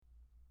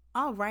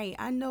All right,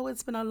 I know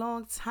it's been a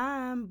long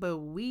time, but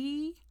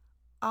we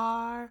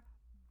are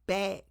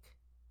back.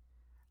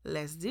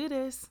 Let's do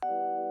this.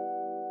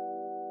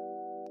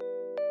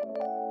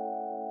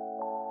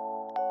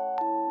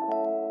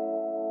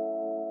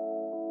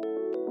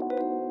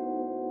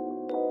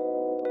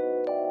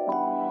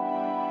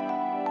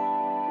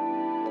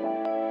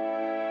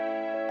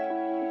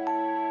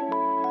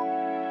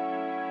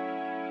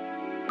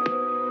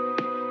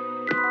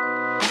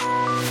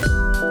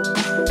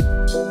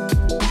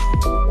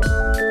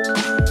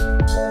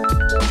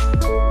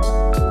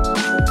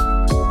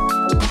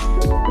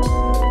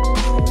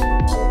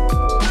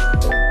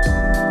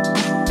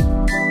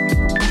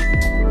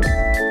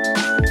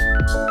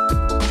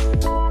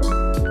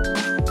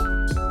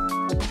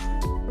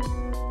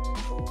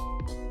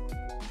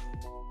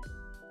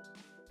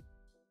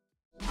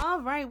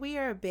 All right, we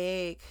are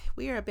back.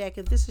 We are back.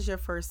 If this is your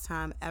first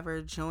time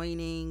ever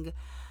joining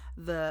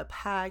the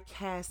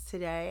podcast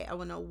today, I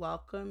want to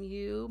welcome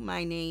you.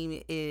 My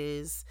name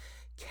is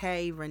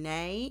Kay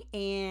Renee,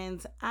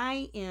 and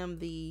I am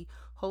the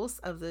host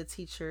of the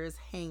Teachers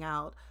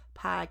Hangout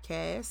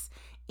podcast.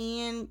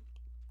 And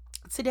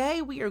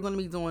today we are going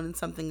to be doing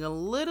something a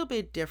little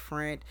bit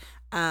different.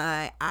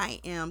 I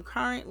am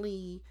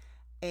currently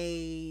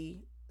a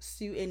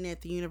student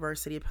at the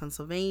University of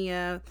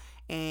Pennsylvania,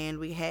 and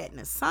we had an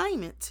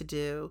assignment to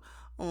do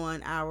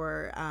on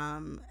our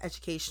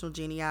educational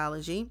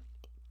genealogy.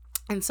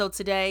 And so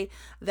today,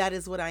 that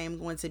is what I am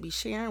going to be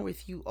sharing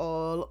with you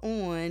all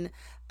on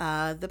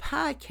the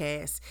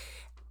podcast.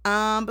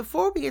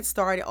 Before we get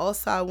started,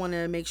 also, I want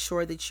to make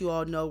sure that you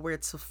all know where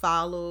to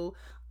follow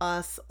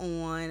us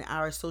on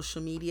our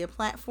social media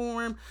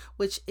platform,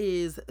 which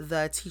is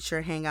the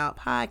Teacher Hangout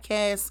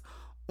Podcast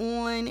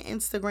on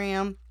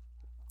Instagram,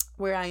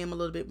 where I am a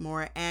little bit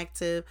more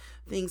active.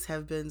 Things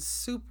have been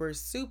super,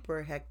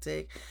 super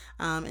hectic.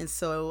 And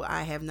so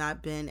I have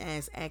not been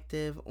as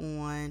active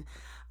on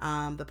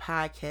the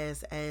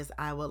podcast as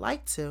I would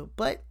like to.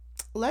 But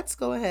let's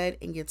go ahead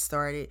and get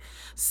started.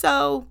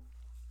 So,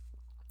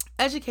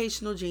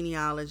 educational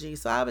genealogy.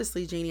 So,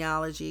 obviously,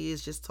 genealogy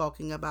is just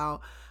talking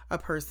about a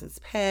person's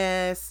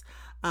past,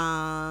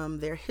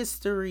 their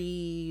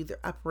history, their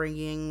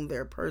upbringing,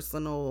 their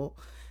personal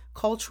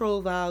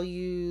cultural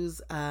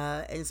values,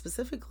 and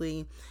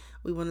specifically,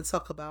 we want to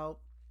talk about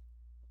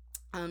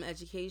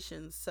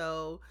education.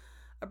 So,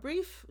 a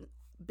brief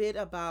bit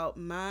about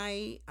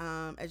my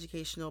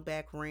educational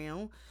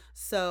background.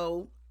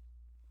 So,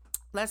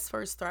 let's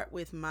first start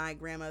with my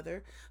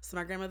grandmother. So,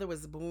 my grandmother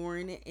was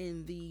born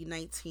in the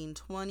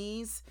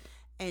 1920s,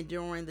 and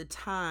during the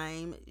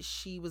time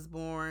she was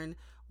born,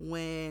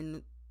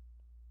 when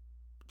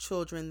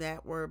children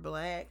that were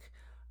black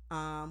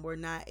were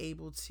not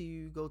able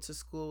to go to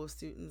school with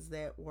students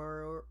that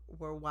were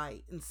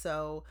white. And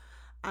so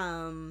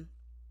um,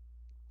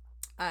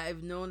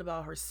 I've known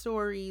about her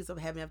stories of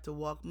having to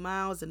walk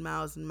miles and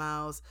miles and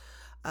miles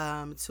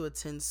to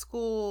attend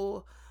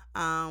school,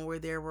 where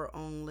there were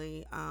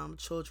only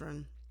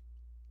children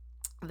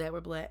that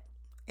were black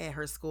at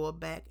her school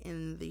back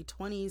in the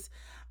 20s,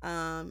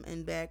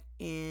 and back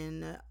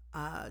in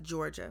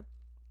Georgia.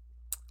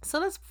 So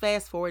let's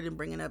fast forward and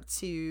bring it up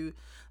to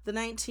the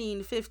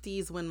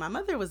 1950s when my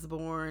mother was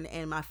born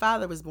and my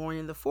father was born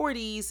in the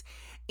 40s,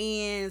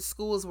 and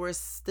schools were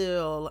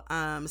still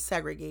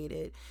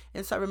segregated.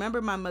 And so I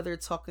remember my mother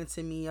talking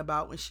to me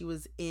about when she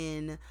was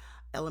in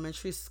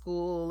elementary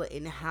school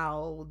and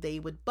how they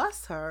would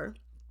bus her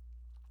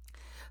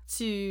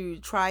to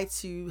try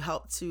to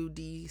help to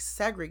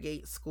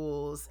desegregate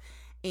schools,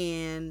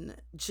 and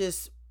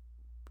just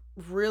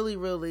really,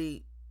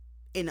 really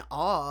in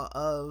awe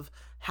of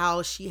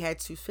how she had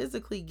to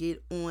physically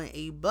get on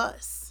a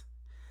bus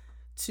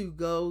to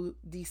go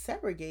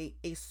desegregate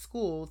a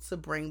school to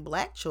bring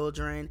black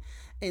children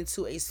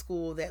into a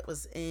school that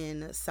was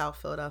in South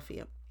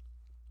Philadelphia.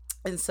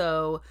 And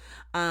so,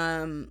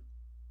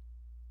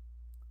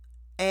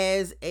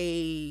 as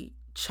a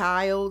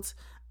child,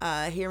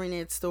 hearing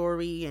that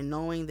story and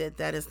knowing that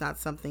that is not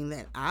something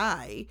that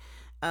I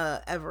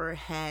ever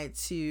had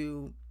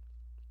to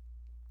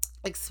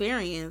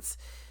experience,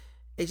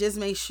 it just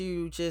makes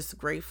you just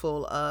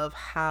grateful of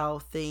how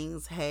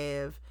things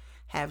have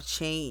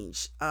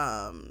changed,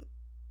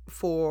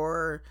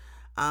 for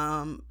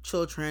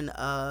children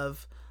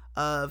of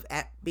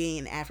being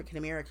an African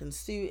American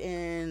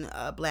student,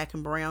 black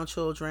and brown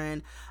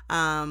children,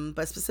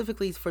 but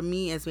specifically for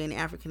me as being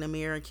African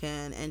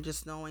American, and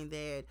just knowing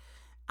that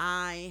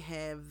I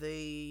have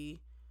the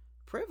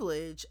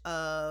privilege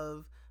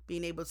of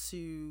being able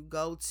to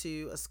go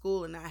to a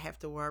school and not have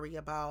to worry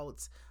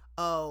about,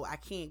 oh, I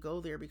can't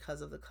go there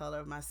because of the color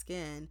of my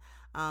skin.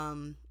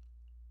 Um,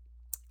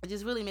 it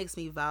just really makes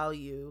me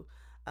value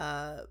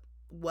uh,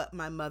 what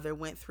my mother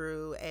went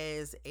through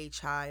as a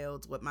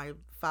child, what my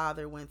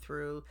father went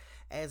through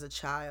as a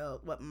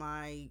child, what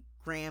my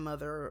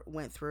grandmother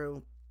went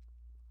through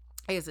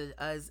as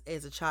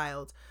a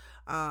child,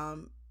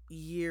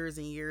 years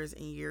and years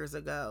and years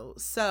ago.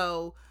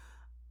 So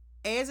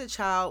as a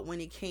child, when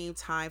it came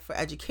time for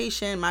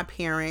education, my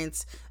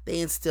parents, they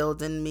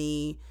instilled in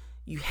me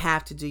You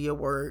have to do your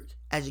work.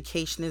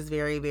 Education is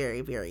very,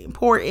 very, very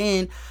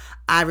important.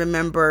 I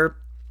remember,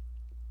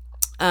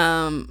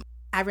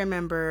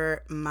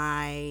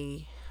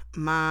 my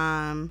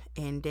mom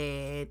and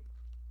dad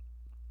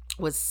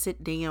would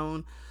sit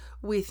down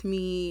with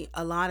me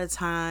a lot of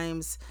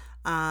times,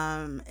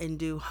 and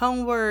do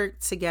homework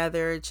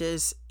together,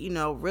 just,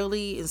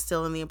 really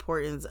instilling the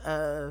importance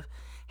of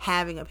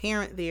having a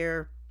parent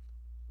there,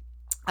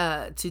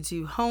 to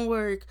do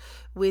homework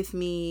with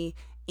me.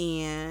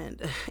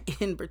 And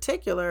in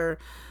particular,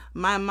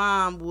 my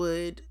mom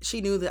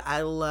she knew that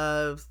I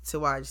loved to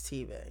watch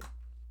TV,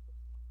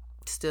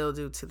 still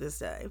do to this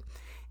day.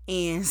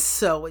 And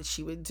so what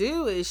she would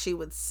do is she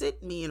would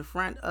sit me in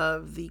front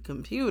of the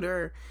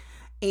computer,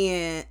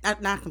 and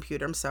not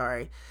computer, I'm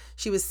sorry.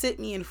 She would sit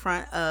me in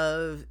front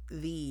of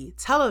the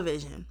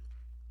television,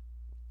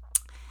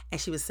 and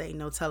she would say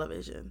no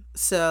television.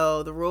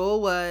 So the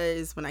rule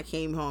was, when I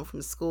came home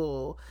from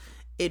school,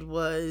 it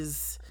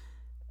was,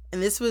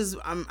 and this was,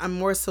 I'm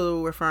more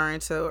so referring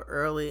to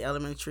early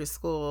elementary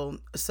school.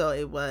 So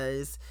it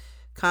was,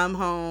 come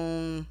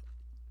home,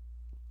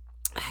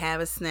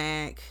 have a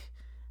snack,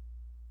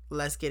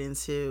 let's get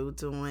into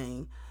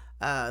doing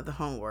the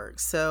homework.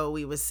 So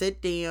we would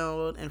sit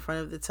down in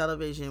front of the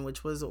television,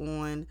 which was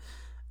on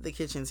the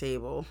kitchen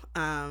table.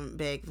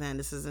 Back then,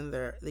 this is in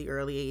the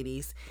early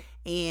 80s.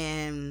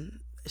 And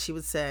she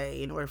would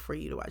say, in order for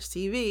you to watch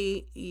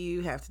TV,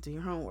 you have to do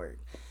your homework.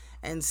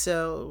 And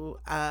so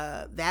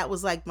that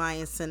was like my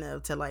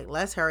incentive to, like,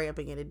 let's hurry up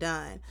and get it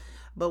done.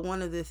 But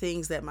one of the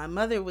things that my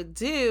mother would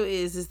do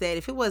is that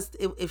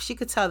if she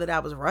could tell that I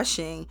was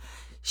rushing,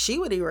 she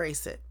would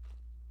erase it.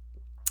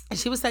 And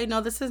she would say,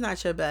 no, this is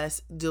not your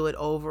best. Do it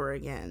over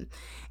again.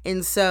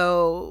 And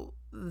so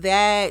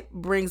that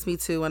brings me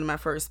to one of my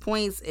first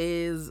points.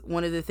 Is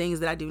one of the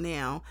things that I do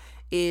now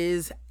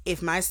is,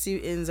 if my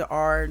students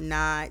are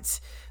not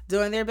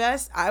doing their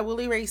best, I will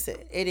erase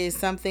it. It is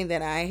something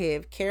that I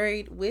have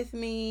carried with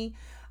me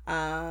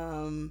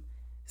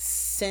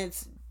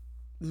since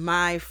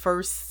my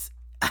first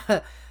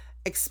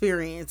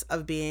experience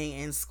of being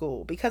in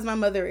school, because my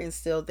mother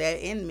instilled that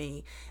in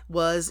me,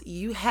 was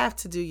you have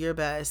to do your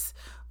best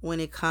when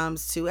it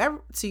comes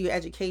to your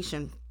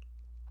education.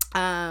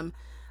 Um,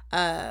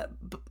 uh,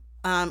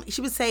 she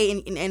would say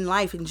in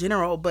life in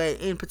general, but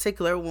in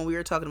particular when we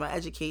were talking about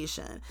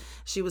education,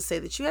 she would say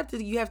that you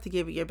have to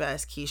give it your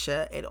best,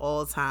 Keisha, at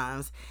all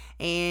times.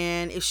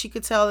 And if she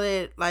could tell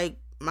that, like,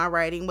 my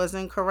writing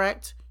wasn't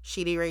correct,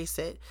 she'd erase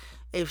it.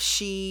 If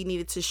she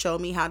needed to show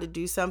me how to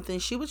do something,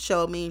 she would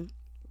show me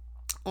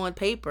on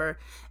paper,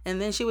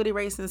 and then she would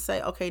erase and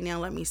say, okay, now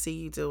let me see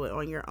you do it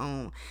on your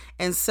own.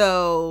 And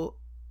so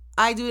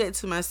I do that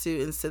to my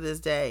students to this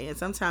day. And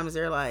sometimes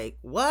they're like,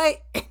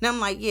 what? And I'm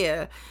like,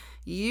 yeah,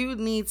 you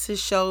need to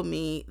show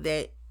me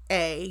that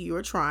A,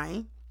 you're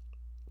trying,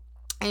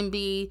 and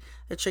B,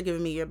 that you're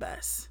giving me your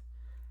best.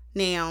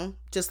 Now,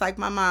 just like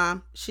my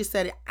mom, she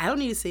said, I don't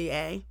need to see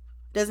A. It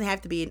doesn't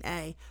have to be an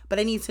A, but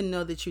I need to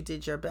know that you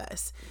did your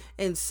best.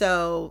 And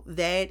so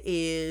that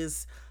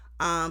is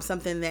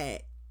something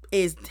that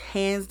is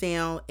hands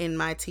down in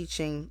my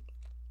teaching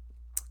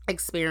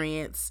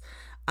experience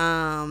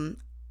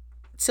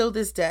till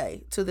this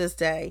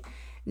day.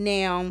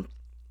 Now,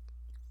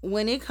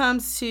 when it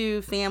comes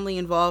to family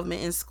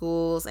involvement in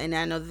schools, and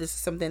I know this is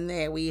something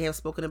that we have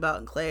spoken about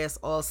in class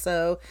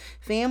also,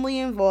 family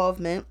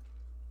involvement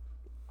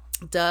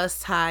does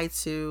tie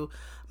to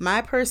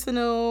my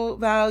personal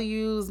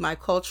values, my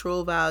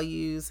cultural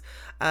values,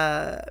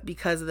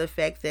 because of the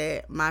fact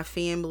that my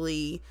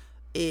family,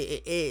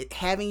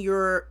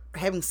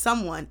 having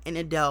someone, an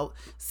adult,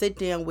 sit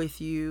down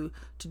with you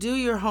to do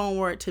your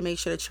homework, to make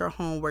sure that your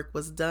homework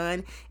was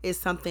done, is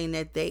something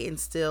that they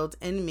instilled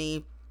in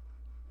me.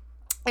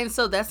 And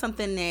so that's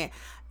something that,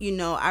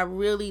 I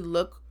really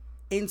look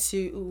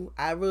into,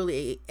 I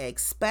really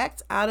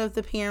expect out of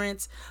the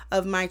parents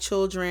of my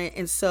children.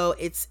 And so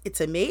it's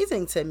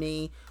amazing to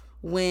me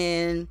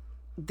when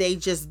they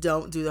just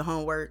don't do the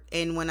homework.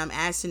 And when I'm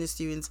asking the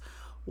students,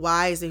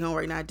 why is the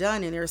homework not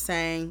done? And they're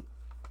saying,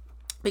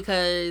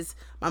 because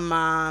my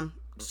mom,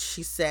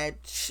 she said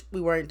we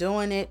weren't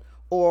doing it,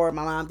 or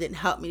my mom didn't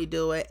help me to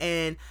do it.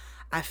 And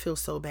I feel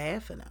so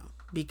bad for them,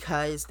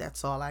 because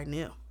that's all I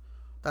knew.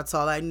 That's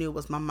all I knew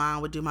was my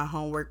mom would do my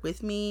homework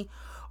with me,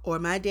 or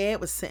my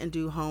dad would sit and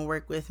do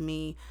homework with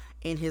me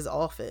in his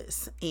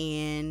office.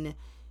 And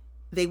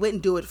they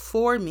wouldn't do it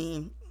for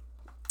me.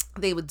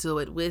 They would do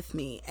it with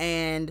me.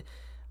 And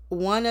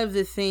one of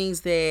the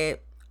things that,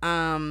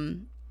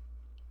 when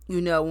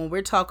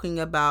we're talking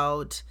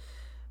about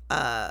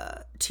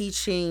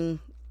teaching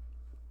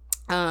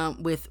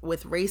with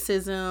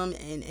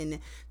racism and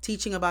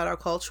teaching about our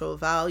cultural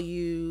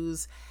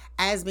values,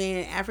 as being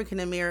an African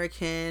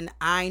American,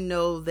 I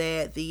know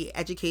that the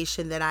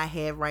education that I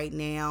have right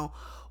now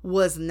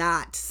was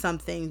not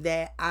something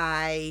that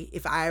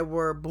if I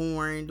were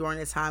born during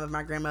the time of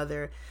my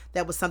grandmother,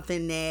 that was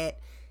something that,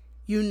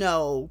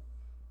 some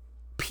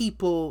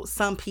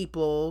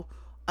people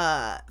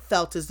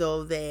felt as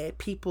though that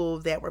people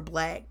that were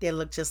black, that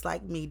looked just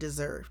like me,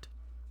 deserved.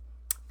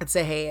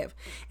 to have.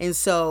 And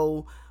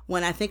so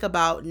when I think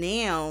about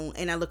now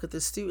and I look at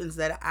the students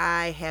that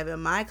I have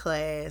in my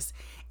class,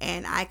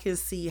 and I can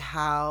see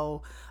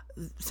how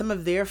some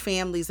of their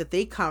families that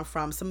they come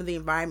from, some of the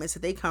environments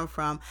that they come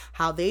from,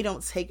 how they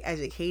don't take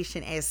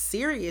education as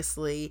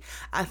seriously.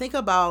 I think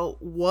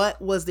about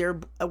what was their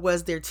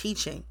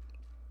teaching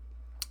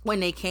when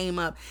they came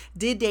up.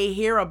 Did they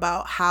hear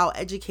about how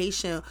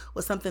education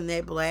was something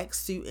that black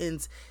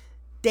students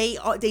they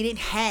didn't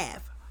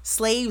have?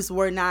 Slaves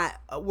were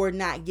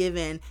not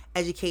given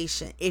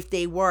education. If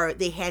they were,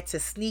 they had to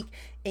sneak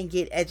and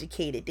get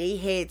educated. They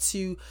had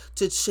to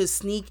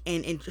sneak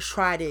and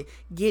try to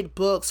get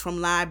books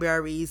from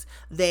libraries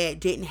that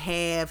didn't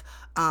have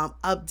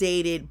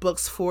updated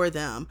books for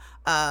them.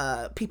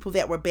 People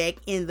that were back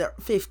in the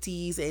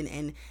 50s,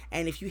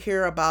 and if you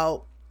hear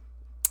about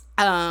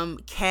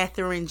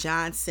Katherine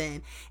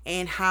Johnson,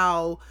 and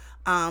how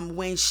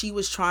when she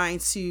was trying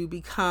to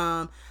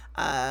become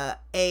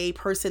a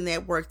person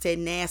that worked at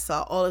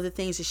NASA, all of the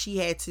things that she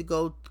had to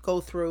go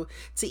through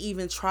to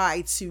even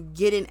try to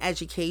get an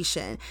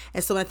education.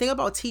 And so when I think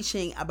about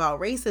teaching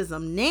about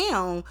racism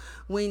now,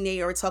 when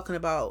they are talking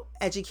about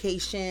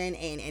education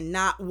and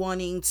not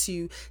wanting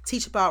to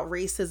teach about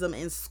racism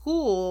in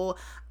school,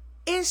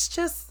 it's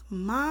just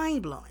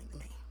mind blowing to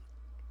me.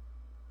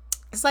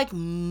 It's like,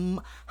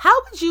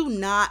 how would you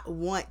not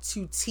want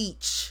to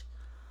teach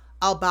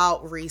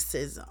about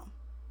racism?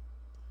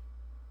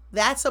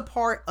 That's a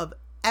part of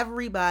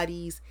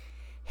everybody's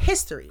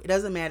history. It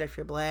doesn't matter if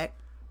you're black,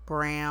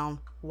 brown,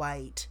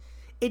 white.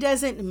 It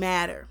doesn't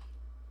matter.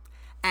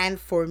 And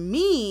for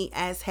me,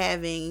 as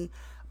having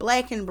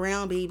black and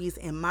brown babies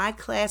in my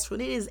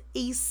classroom, it is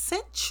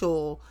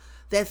essential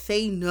that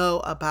they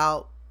know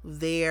about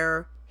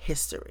their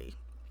history.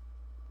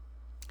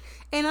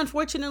 And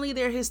unfortunately,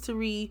 their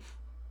history,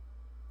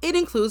 it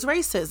includes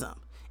racism.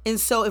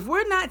 And so if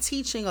we're not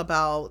teaching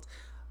about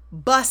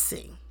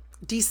busing,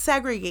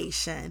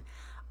 desegregation,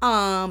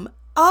 all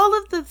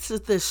of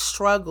the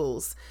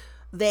struggles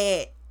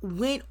that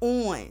went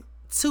on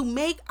to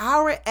make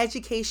our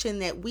education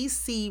that we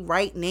see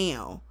right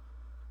now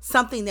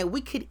something that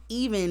we could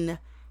even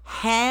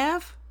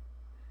have,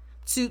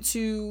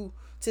 to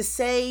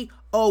say,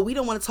 oh, we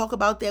don't want to talk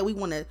about that. We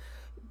want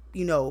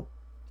to,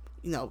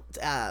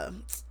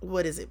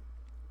 what is it?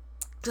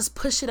 Just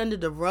push it under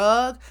the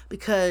rug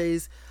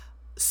because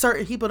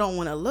certain people don't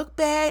want to look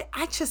bad.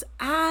 I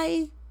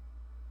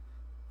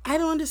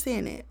don't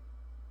understand it.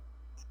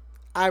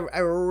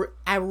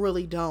 I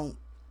really don't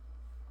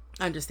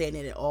understand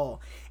it at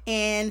all.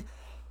 And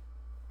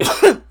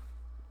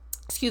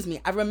excuse me,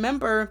 I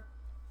remember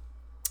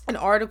an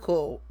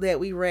article that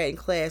we read in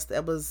class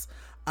that was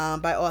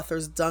by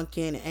authors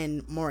Duncan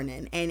and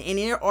Mornan. And in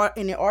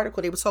the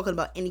article, they were talking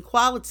about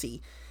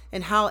inequality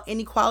and how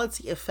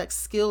inequality affects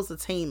skills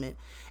attainment,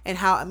 and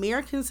how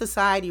American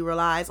society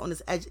relies on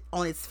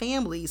its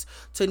families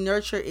to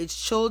nurture its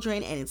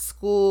children and its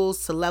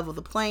schools to level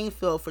the playing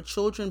field for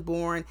children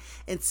born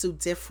into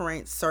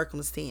different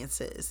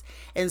circumstances.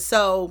 And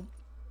so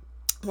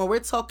when we're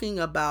talking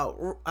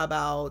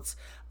about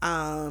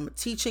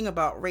teaching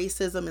about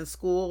racism in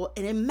school,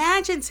 and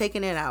imagine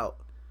taking it out,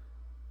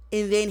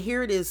 and then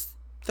here it is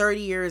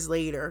 30 years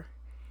later,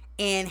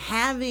 and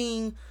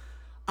having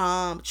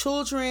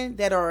children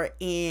that are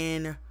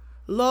in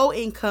low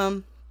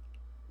income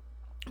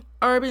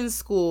urban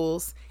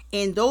schools,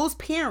 and those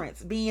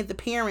parents being the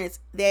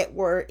parents that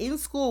were in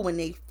school when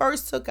they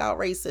first took out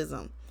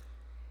racism,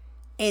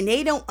 and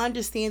they don't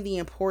understand the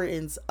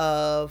importance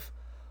of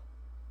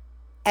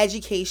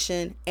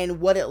education and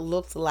what it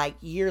looked like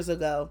years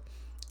ago.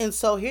 And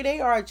so here they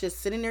are just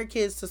sending their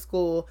kids to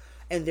school,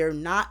 and they're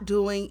not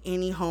doing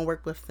any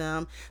homework with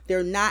them.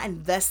 They're not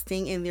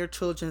investing in their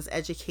children's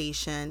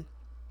education.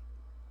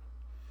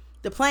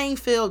 The playing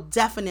field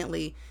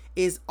definitely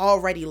is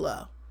already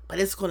low, but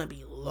it's going to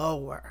be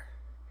lower.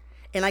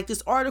 And like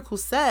this article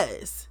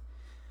says,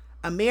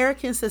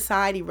 American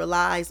society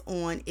relies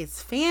on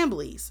its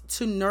families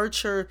to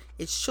nurture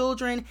its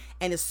children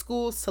and its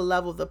schools to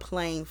level the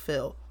playing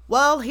field.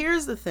 Well,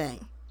 here's the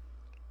thing.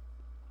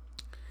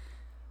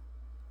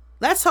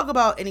 Let's talk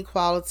about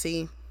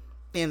inequality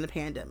in the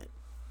pandemic.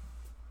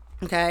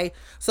 Okay?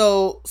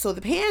 So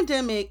the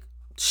pandemic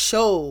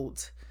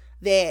showed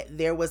that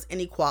there was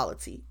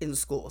inequality in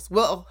schools.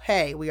 Well,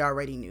 hey, we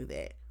already knew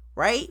that,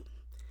 right?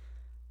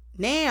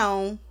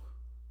 Now,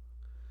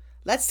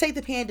 let's take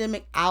the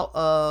pandemic out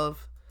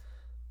of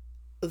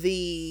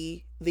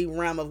the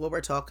realm of what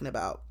we're talking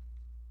about.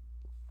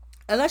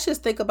 And let's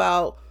just think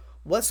about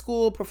what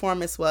school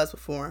performance was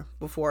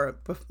before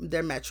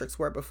their metrics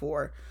were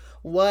before,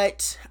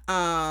 what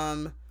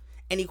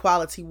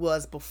inequality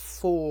was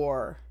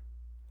before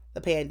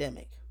the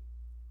pandemic.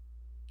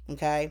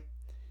 Okay?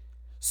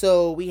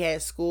 So we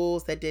had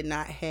schools that did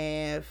not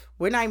have,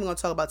 we're not even going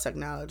to talk about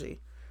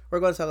technology. We're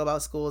going to talk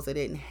about schools that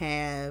didn't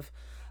have,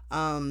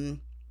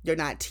 they're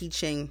not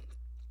teaching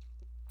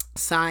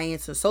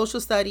science and social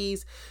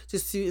studies to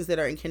students that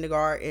are in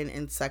kindergarten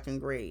and second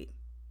grade.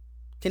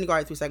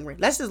 Kindergarten through second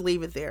grade. Let's just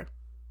leave it there,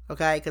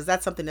 okay? Because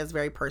that's something that's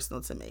very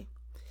personal to me.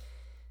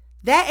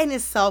 That in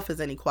itself is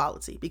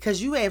inequality,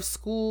 because you have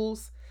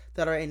schools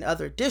that are in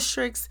other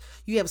districts.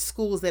 You have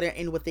schools that are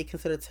in what they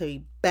consider to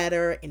be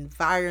better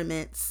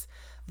environments,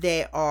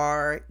 that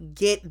are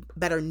get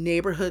better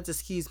neighborhoods,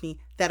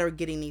 that are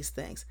getting these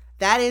things.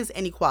 That is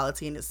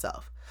inequality in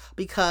itself,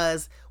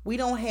 because we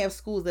don't have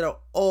schools that are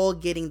all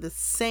getting the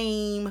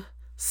same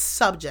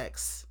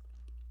subjects,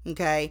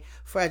 okay,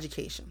 for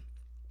education.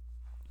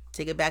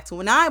 Take it back to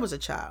when I was a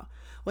child.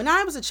 When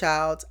I was a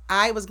child,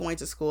 I was going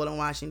to school in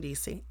Washington,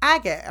 D.C. I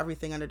got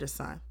everything under the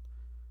sun: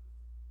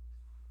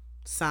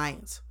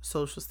 science,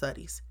 social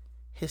studies,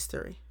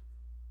 history.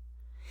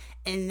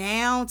 And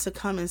now to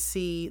come and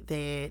see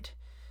that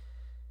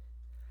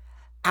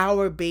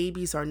our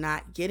babies are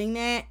not getting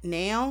that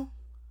now,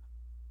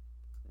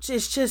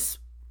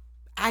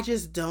 I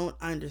just don't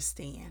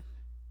understand.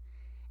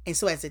 And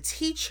so as a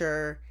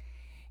teacher,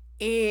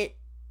 it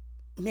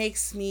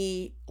makes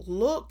me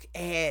look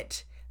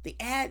at the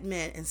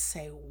admin and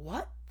say,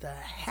 what the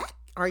heck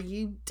are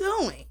you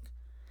doing?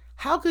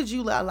 How could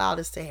you allow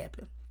this to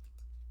happen?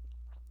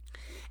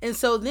 And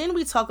so then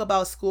we talk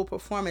about school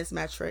performance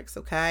metrics,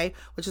 okay,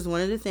 which is one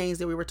of the things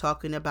that we were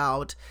talking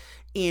about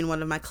in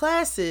one of my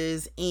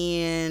classes,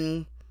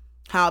 in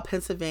how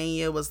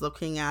Pennsylvania was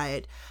looking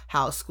at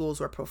how schools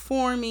were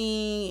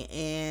performing.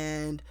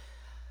 And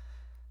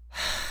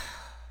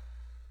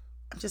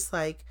I'm just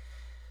like,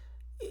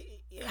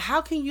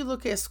 how can you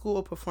look at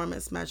school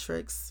performance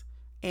metrics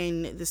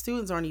and the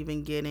students aren't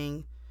even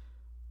getting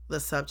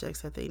the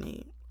subjects that they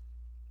need?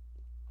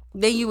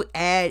 Then you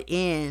add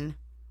in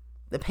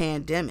the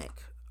pandemic,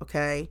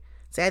 okay?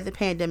 So add the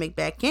pandemic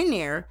back in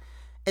there,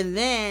 and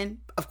then,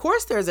 of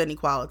course, there's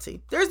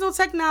inequality. There's no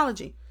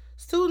technology.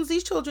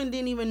 These children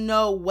didn't even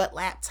know what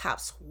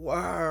laptops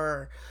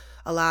were,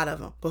 a lot of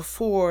them,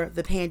 before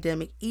the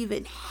pandemic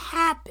even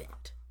happened.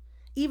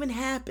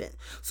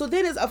 So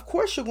then, of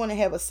course, you're going to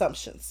have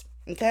assumptions,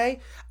 okay?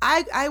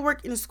 I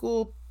work in a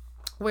school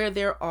where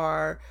there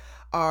are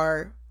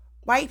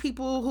white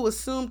people who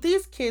assume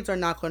these kids are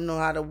not going to know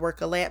how to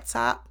work a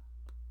laptop.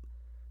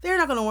 They're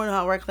not going to learn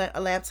how to work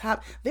a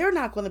laptop. They're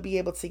not going to be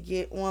able to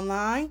get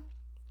online.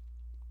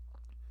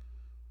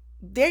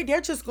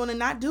 They're just going to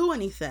not do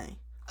anything.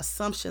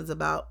 Assumptions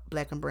about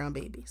black and brown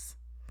babies.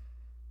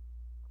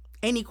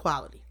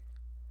 Inequality.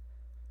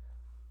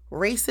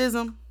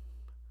 Racism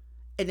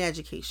and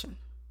education.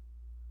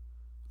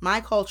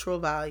 My cultural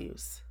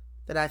values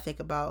that I think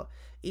about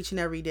each and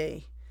every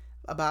day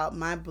about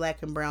my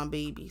black and brown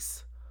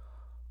babies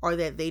are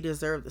that they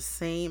deserve the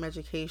same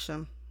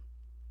education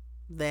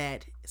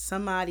that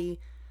somebody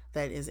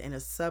that is in a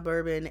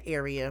suburban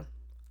area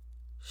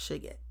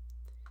should get.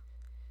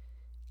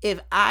 If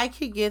I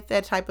could get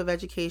that type of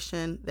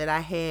education that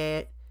I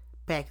had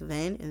back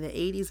then in the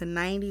 80s and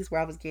 90s, where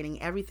I was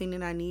getting everything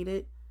that I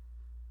needed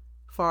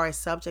as far as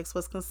subjects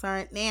was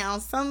concerned. Now,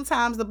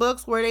 sometimes the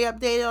books, were they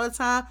updated all the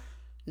time?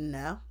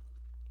 No,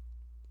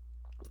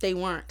 they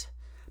weren't.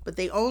 But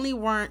they only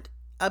weren't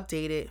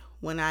updated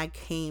when I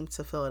came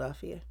to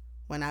Philadelphia.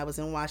 When I was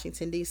in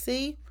Washington,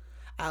 D.C.,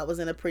 I was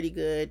in a pretty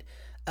good,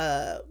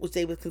 which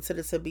they would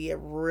consider to be a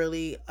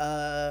really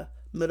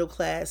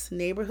middle-class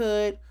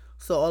neighborhood.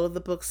 So all of the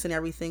books and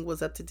everything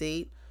was up to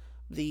date.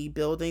 The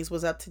buildings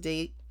was up to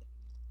date.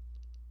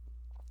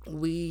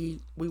 We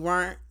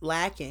weren't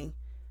lacking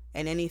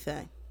in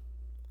anything.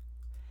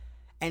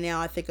 And now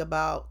I think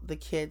about the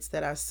kids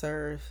that I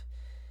serve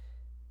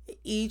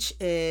each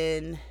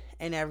and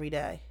every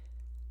day.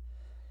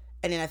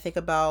 And then I think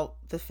about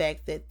the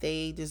fact that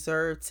they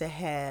deserve to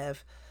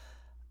have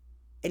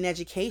an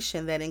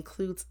education that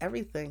includes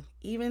everything,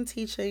 even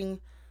teaching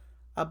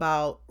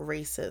about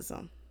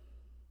racism.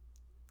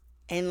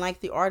 And like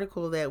the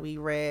article that we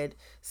read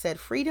said,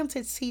 freedom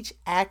to teach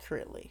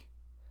accurately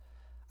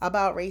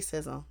about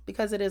racism,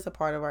 because it is a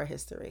part of our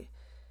history.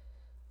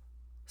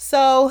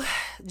 So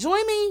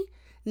join me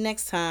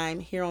next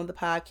time here on the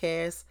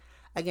podcast.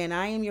 Again,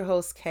 I am your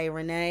host, Kay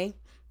Renee.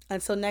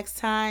 Until next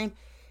time,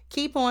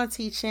 keep on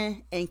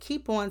teaching and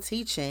keep on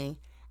teaching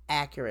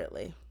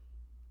accurately.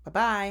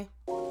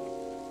 Bye-bye.